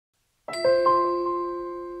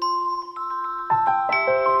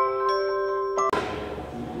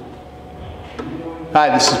Hi,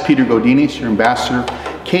 this is Peter Godinez, your ambassador,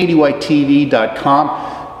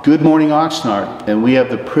 KDYTV.com. Good morning, Oxnard, and we have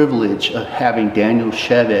the privilege of having Daniel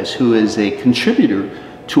Chavez, who is a contributor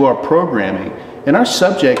to our programming. And our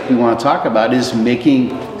subject we want to talk about is making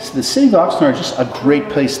the city of Oxnard just a great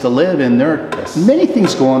place to live. And there are many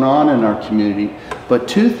things going on in our community, but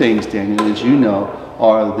two things, Daniel, as you know,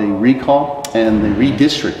 are the recall and the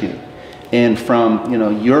redistricting. And from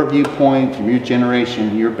your viewpoint, from your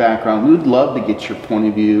generation, your background, we would love to get your point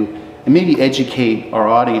of view and maybe educate our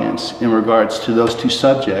audience in regards to those two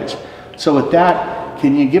subjects. So with that,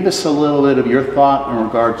 can you give us a little bit of your thought in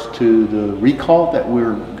regards to the recall that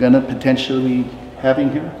we're going to potentially be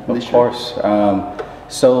having here? Of course.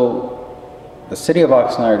 So the city of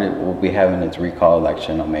Oxnard will be having its recall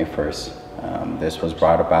election on May 1st. This was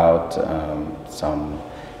brought about some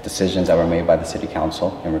decisions that were made by the City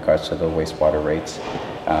Council in regards to the wastewater rates.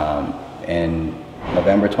 In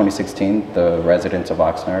November 2016, the residents of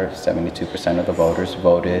Oxnard, 72% of the voters,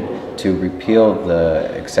 voted to repeal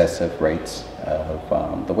the excessive rates of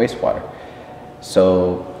the wastewater.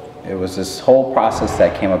 So it was this whole process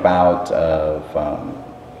that came about of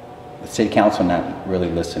the City Council not really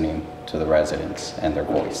listening to the residents and their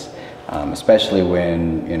voice, especially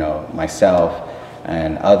when myself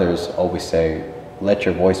and others always say, let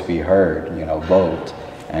your voice be heard, vote.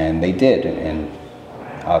 And they did, and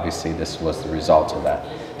obviously this was the result of that.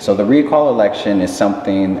 So the recall election is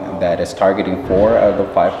something that is targeting 4 of the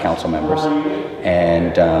 5 council members.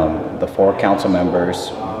 And the 4 council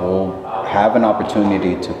members will have an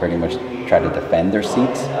opportunity to pretty much try to defend their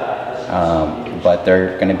seats. But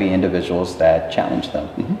they're gonna be individuals that challenge them.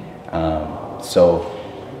 So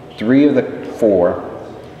 3 of the 4,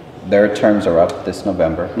 their terms are up this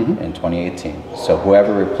November in 2018. So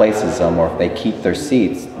whoever replaces them, or if they keep their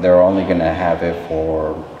seats, they're only going to have it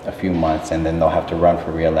for a few months, and then they'll have to run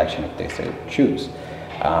for re-election if they so choose.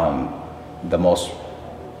 The most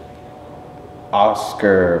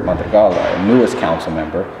Oscar Madrigal, our newest council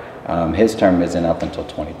member, his term isn't up until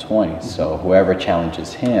 2020. So whoever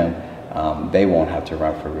challenges him, they won't have to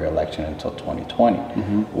run for re-election until 2020.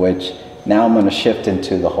 Which now I'm going to shift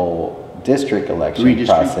into the whole district election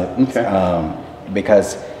process,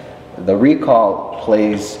 because the recall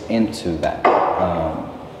plays into that,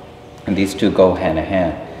 and these two go hand in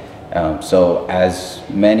hand. So as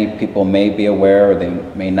many people may be aware, or they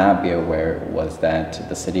may not be aware, was that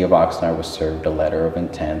the city of Oxnard was served a letter of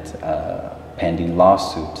intent pending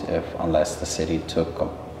lawsuit unless the city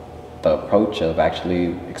took the approach of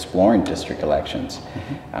actually exploring district elections.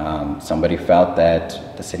 Somebody felt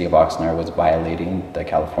that the city of Oxnard was violating the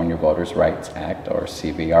California Voters' Rights Act, or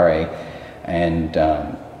CVRA, and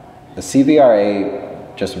the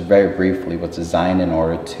CVRA, just very briefly, was designed in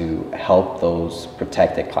order to help those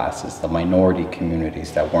protected classes, the minority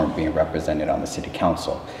communities that weren't being represented on the city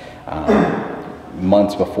council.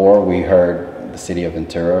 Months before, we heard the city of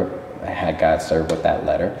Ventura had got served with that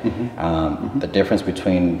letter. The difference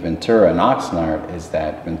between Ventura and Oxnard is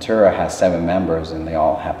that Ventura has 7 members and they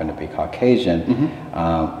all happen to be Caucasian,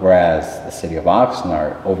 whereas the city of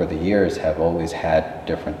Oxnard over the years have always had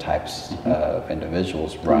different types of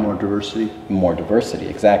individuals run. More diversity. More diversity,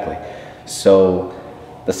 exactly. So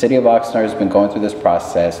the city of Oxnard has been going through this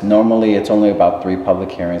process. Normally it's only about 3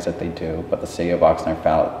 public hearings that they do, but the city of Oxnard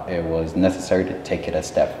felt it was necessary to take it a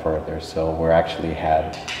step further. So we're actually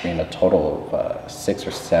having a total of 6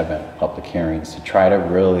 or 7 public hearings to try to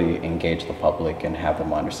really engage the public and have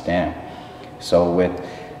them understand. So with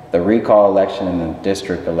the recall election and the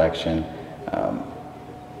district election,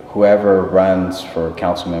 whoever runs for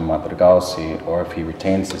Councilman Madrigal's seat, or if he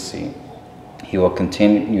retains the seat, he will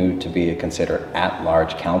continue to be considered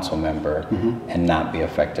at-large council member and not be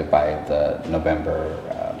affected by the November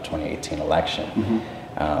 2018 election.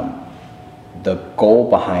 The goal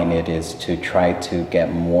behind it is to try to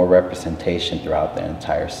get more representation throughout the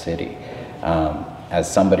entire city. As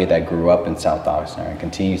somebody that grew up in South Oxnard and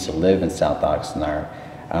continues to live in South Oxnard,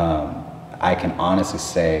 I can honestly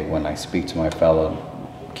say when I speak to my fellow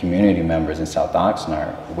community members in South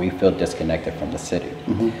Oxnard, we feel disconnected from the city.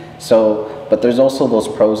 So, but there's also those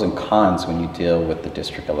pros and cons when you deal with the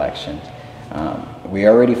district elections. We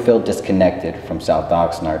already feel disconnected from South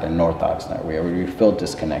Oxnard and North Oxnard. We already feel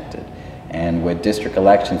disconnected. And with district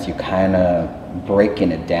elections, you kind of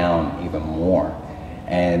breaking it down even more.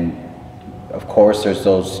 And of course, there's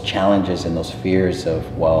those challenges and those fears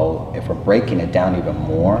of, well, if we're breaking it down even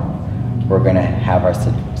more, we're gonna have our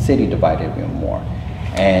city divided even more.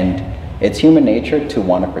 And It's human nature to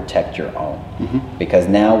want to protect your own. Because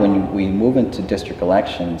now when we move into district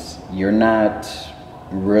elections, you're not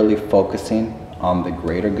really focusing on the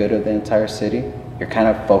greater good of the entire city. You're kind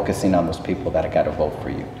of focusing on those people that got to vote for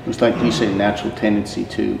you. It's like you say, natural tendency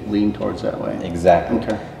to lean towards that way. Exactly.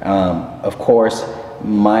 Okay. Of course,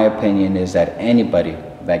 my opinion is that anybody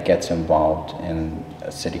that gets involved in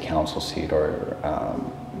a city council seat or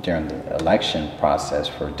during the election process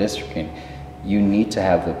for districting, you need to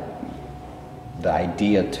have the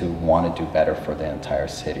idea to want to do better for the entire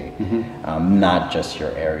city, not just your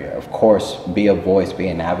area. Of course, be a voice, be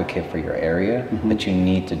an advocate for your area, but you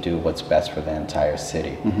need to do what's best for the entire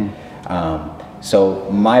city. So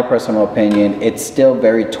my personal opinion, it's still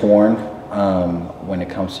very torn when it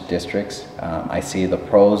comes to districts. I see the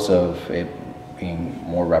pros of it being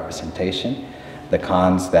more representation, the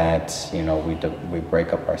cons that, you know, we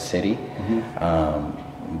break up our city.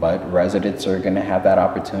 But residents are going to have that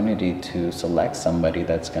opportunity to select somebody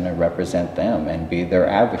that's going to represent them and be their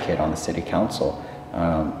advocate on the city council.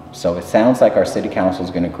 So it sounds like our city council is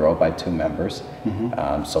going to grow by 2 members.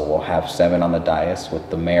 So we'll have 7 on the dais, with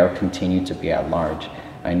the mayor continue to be at large.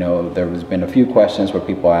 I know there has been a few questions where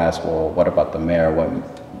people ask, well, what about the mayor?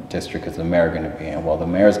 What district is the mayor going to be in? Well, the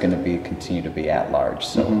mayor is going to continue to be at large,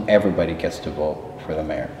 so everybody gets to vote for the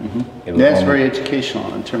mayor. That's very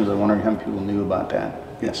educational in terms of wondering how many people knew about that.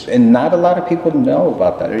 Yes. And not a lot of people know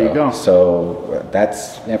about that. There you go. So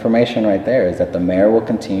that's information right there, is that the mayor will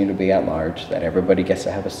continue to be at large, that everybody gets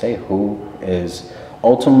to have a say who is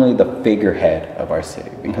ultimately the figurehead of our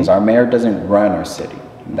city, because our mayor doesn't run our city.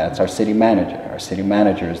 That's our city manager. Our city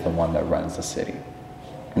manager is the one that runs the city.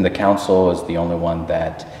 And the council is the only one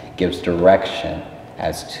that gives direction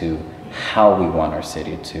as to how we want our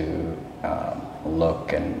city to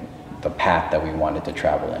look and the path that we wanted to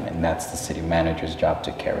travel in, and that's the city manager's job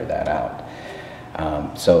to carry that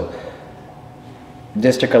out. So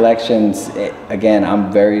district elections, again,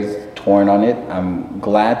 I'm very torn on it. I'm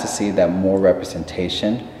glad to see that more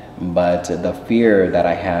representation, but the fear that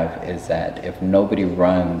I have is that if nobody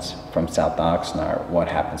runs from South Oxnard, what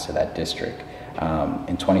happens to that district?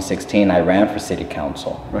 In 2016, I ran for city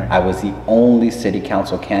council. Right. I was the only city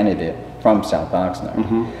council candidate from South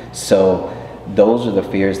Oxnard. So those are the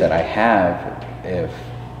fears that I have. If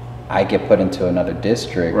I get put into another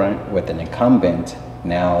district with an incumbent,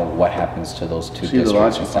 now what happens to those 2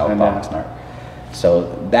 districts in South Oxnard?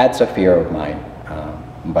 So that's a fear of mine.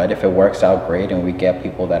 But if it works out great and we get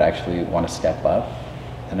people that actually want to step up,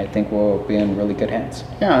 then I think we'll be in really good hands.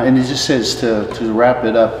 Yeah, and it just says, to wrap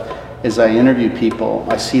it up, as I interview people,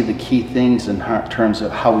 I see the key things in terms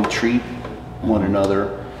of how we treat one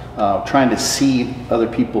another. Trying to see other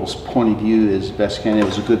people's point of view is best can. It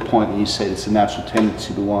was a good point when you said it's a natural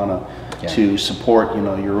tendency to want to support, you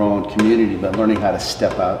know, your own community, but learning how to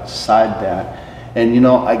step outside that. And you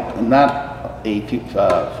know, I'm not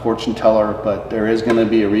a fortune teller, but there is going to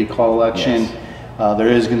be a recall election. There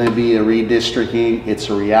is going to be a redistricting. It's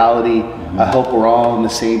a reality. I hope we're all on the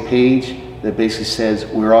same page. That basically says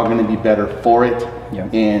we're all going to be better for it.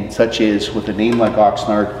 And such is, with a name like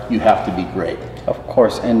Oxnard, you have to be great. Of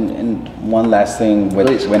course, and one last thing,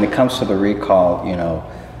 when it comes to the recall, you know,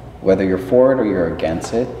 whether you're for it or you're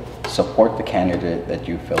against it, support the candidate that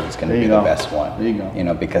you feel is going to be the best one. There you go. You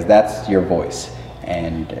know, because that's your voice.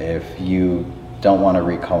 And if you don't want to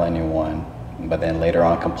recall anyone, but then later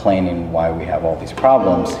on complaining why we have all these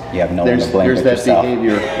problems, you have no one to blame but yourself. There's that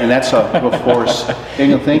behavior, and that's of course.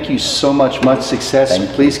 Daniel, thank you so much. Much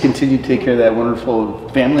success. Please continue to take care of that wonderful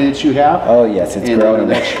family that you have. Oh yes, it's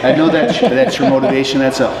growing. I know that's your motivation.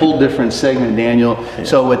 That's a whole different segment, Daniel.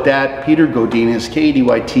 Yes. So with that, Peter Godinez,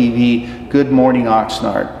 KDY TV. Good morning,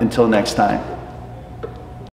 Oxnard. Until next time.